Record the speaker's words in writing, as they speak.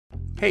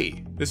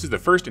Hey, this is the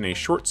first in a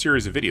short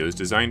series of videos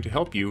designed to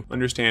help you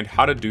understand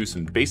how to do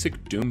some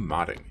basic Doom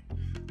modding.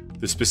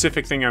 The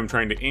specific thing I'm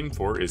trying to aim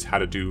for is how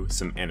to do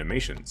some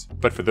animations,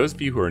 but for those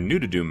of you who are new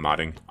to Doom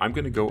modding, I'm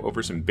going to go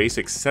over some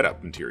basic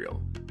setup material.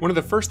 One of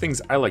the first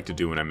things I like to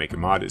do when I make a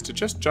mod is to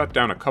just jot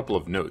down a couple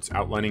of notes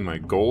outlining my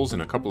goals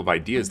and a couple of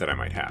ideas that I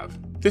might have.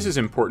 This is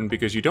important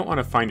because you don't want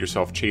to find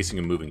yourself chasing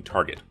a moving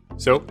target.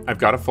 So I've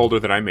got a folder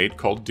that I made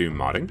called Doom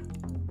modding.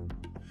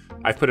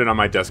 I've put it on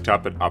my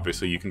desktop, but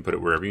obviously you can put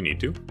it wherever you need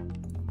to.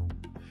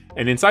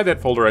 And inside that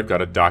folder I've got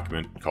a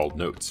document called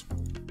Notes.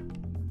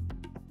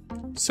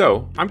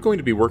 So, I'm going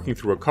to be working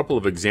through a couple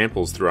of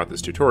examples throughout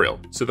this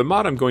tutorial. So the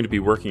mod I'm going to be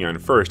working on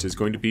first is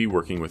going to be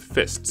working with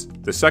fists.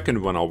 The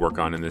second one I'll work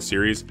on in this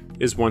series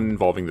is one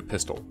involving the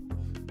pistol.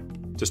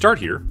 To start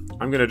here,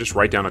 I'm going to just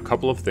write down a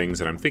couple of things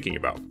that I'm thinking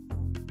about.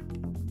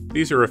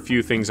 These are a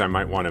few things I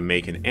might want to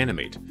make and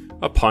animate.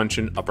 A punch,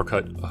 an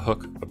uppercut, a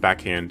hook, a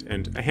backhand,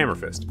 and a hammer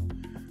fist.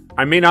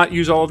 I may not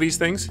use all of these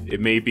things. It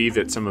may be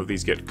that some of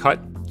these get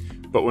cut,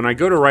 but when I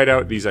go to write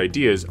out these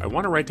ideas, I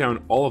want to write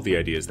down all of the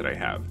ideas that I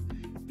have.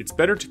 It's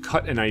better to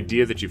cut an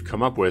idea that you've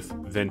come up with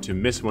than to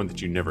miss one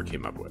that you never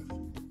came up with.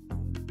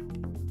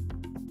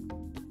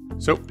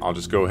 So I'll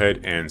just go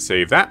ahead and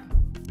save that.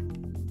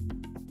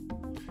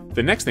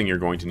 The next thing you're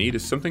going to need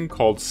is something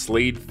called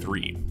Slade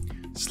 3.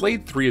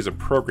 Slade 3 is a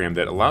program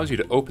that allows you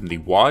to open the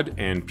WAD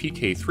and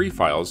PK3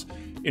 files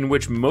in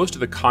which most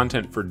of the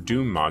content for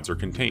Doom mods are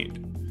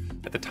contained.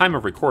 At the time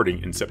of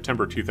recording, in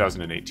September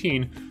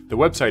 2018, the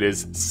website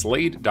is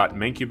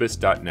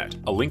slade.mancubus.net.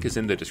 A link is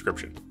in the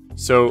description.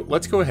 So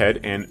let's go ahead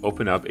and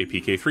open up a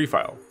PK3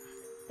 file.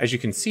 As you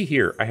can see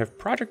here, I have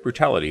Project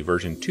Brutality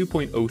version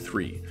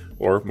 2.03,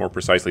 or more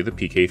precisely the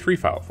PK3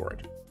 file for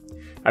it.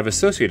 I've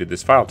associated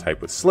this file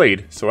type with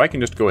Slade, so I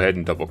can just go ahead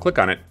and double click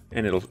on it,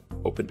 and it'll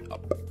open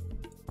up.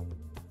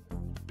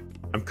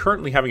 I'm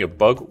currently having a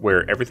bug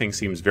where everything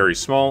seems very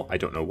small. I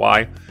don't know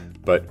why,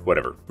 but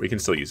whatever, we can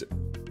still use it.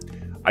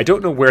 I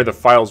don't know where the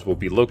files will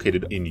be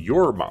located in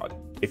your mod.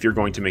 If you're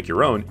going to make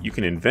your own, you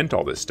can invent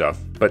all this stuff,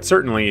 but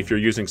certainly if you're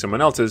using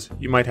someone else's,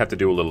 you might have to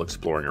do a little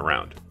exploring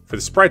around. For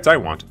the sprites I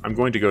want, I'm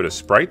going to go to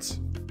Sprites,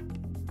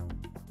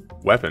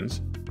 Weapons,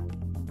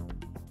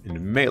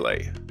 and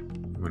Melee.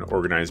 I'm going to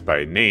organize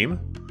by name,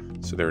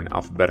 so they're in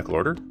alphabetical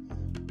order,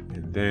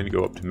 and then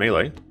go up to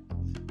Melee,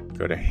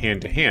 go to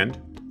Hand,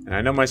 and I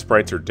know my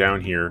sprites are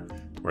down here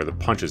where the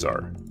punches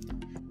are.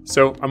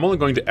 So I'm only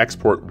going to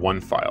export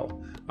one file.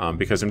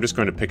 Because I'm just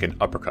going to pick an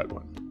uppercut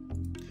one.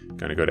 I'm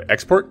going to go to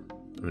export,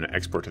 I'm going to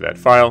export to that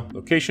file,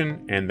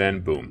 location, and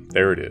then boom,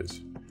 there it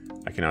is.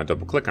 I can now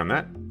double click on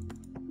that.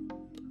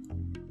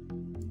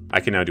 I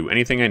can now do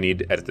anything I need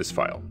to edit this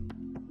file.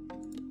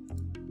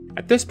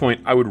 At this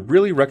point, I would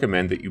really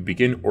recommend that you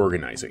begin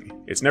organizing.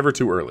 It's never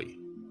too early.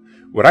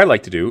 What I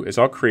like to do is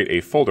I'll create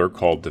a folder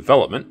called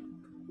Development,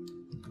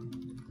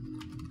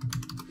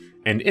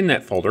 and in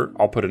that folder,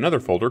 I'll put another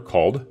folder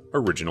called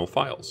Original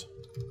Files.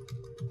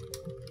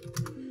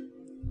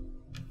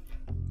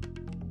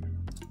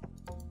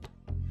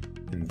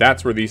 And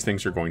that's where these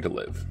things are going to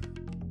live.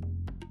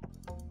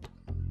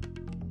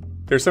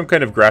 There's some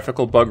kind of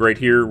graphical bug right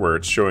here where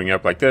it's showing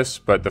up like this,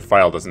 but the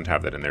file doesn't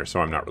have that in there, so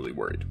I'm not really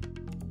worried.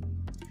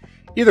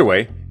 Either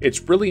way,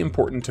 it's really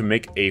important to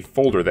make a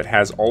folder that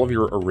has all of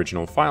your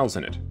original files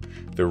in it.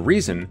 The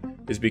reason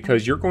is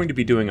because you're going to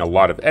be doing a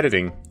lot of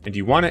editing, and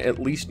you want to at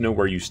least know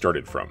where you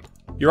started from.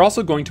 You're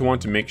also going to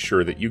want to make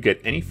sure that you get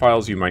any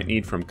files you might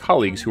need from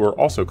colleagues who are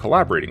also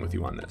collaborating with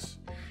you on this.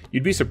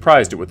 You'd be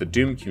surprised at what the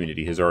Doom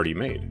community has already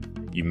made.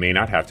 You may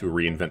not have to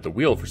reinvent the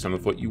wheel for some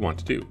of what you want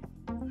to do.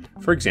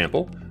 For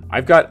example,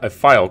 I've got a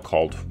file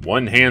called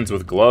One Hands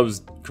with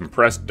Gloves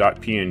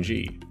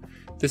compressed.png.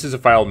 This is a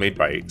file made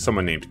by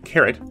someone named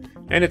Carrot,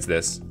 and it's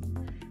this.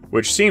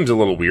 Which seems a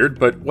little weird,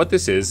 but what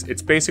this is,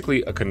 it's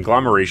basically a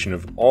conglomeration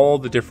of all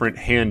the different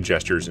hand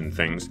gestures and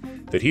things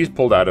that he's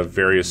pulled out of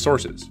various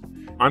sources.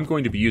 I'm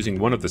going to be using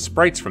one of the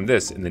sprites from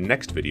this in the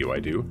next video I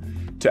do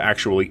to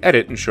actually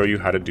edit and show you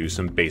how to do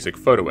some basic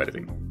photo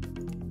editing.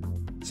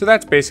 So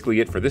that's basically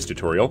it for this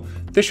tutorial.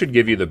 This should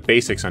give you the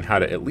basics on how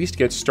to at least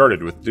get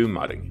started with Doom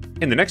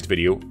modding. In the next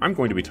video, I'm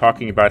going to be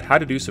talking about how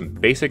to do some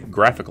basic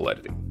graphical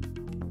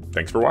editing.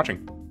 Thanks for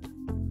watching.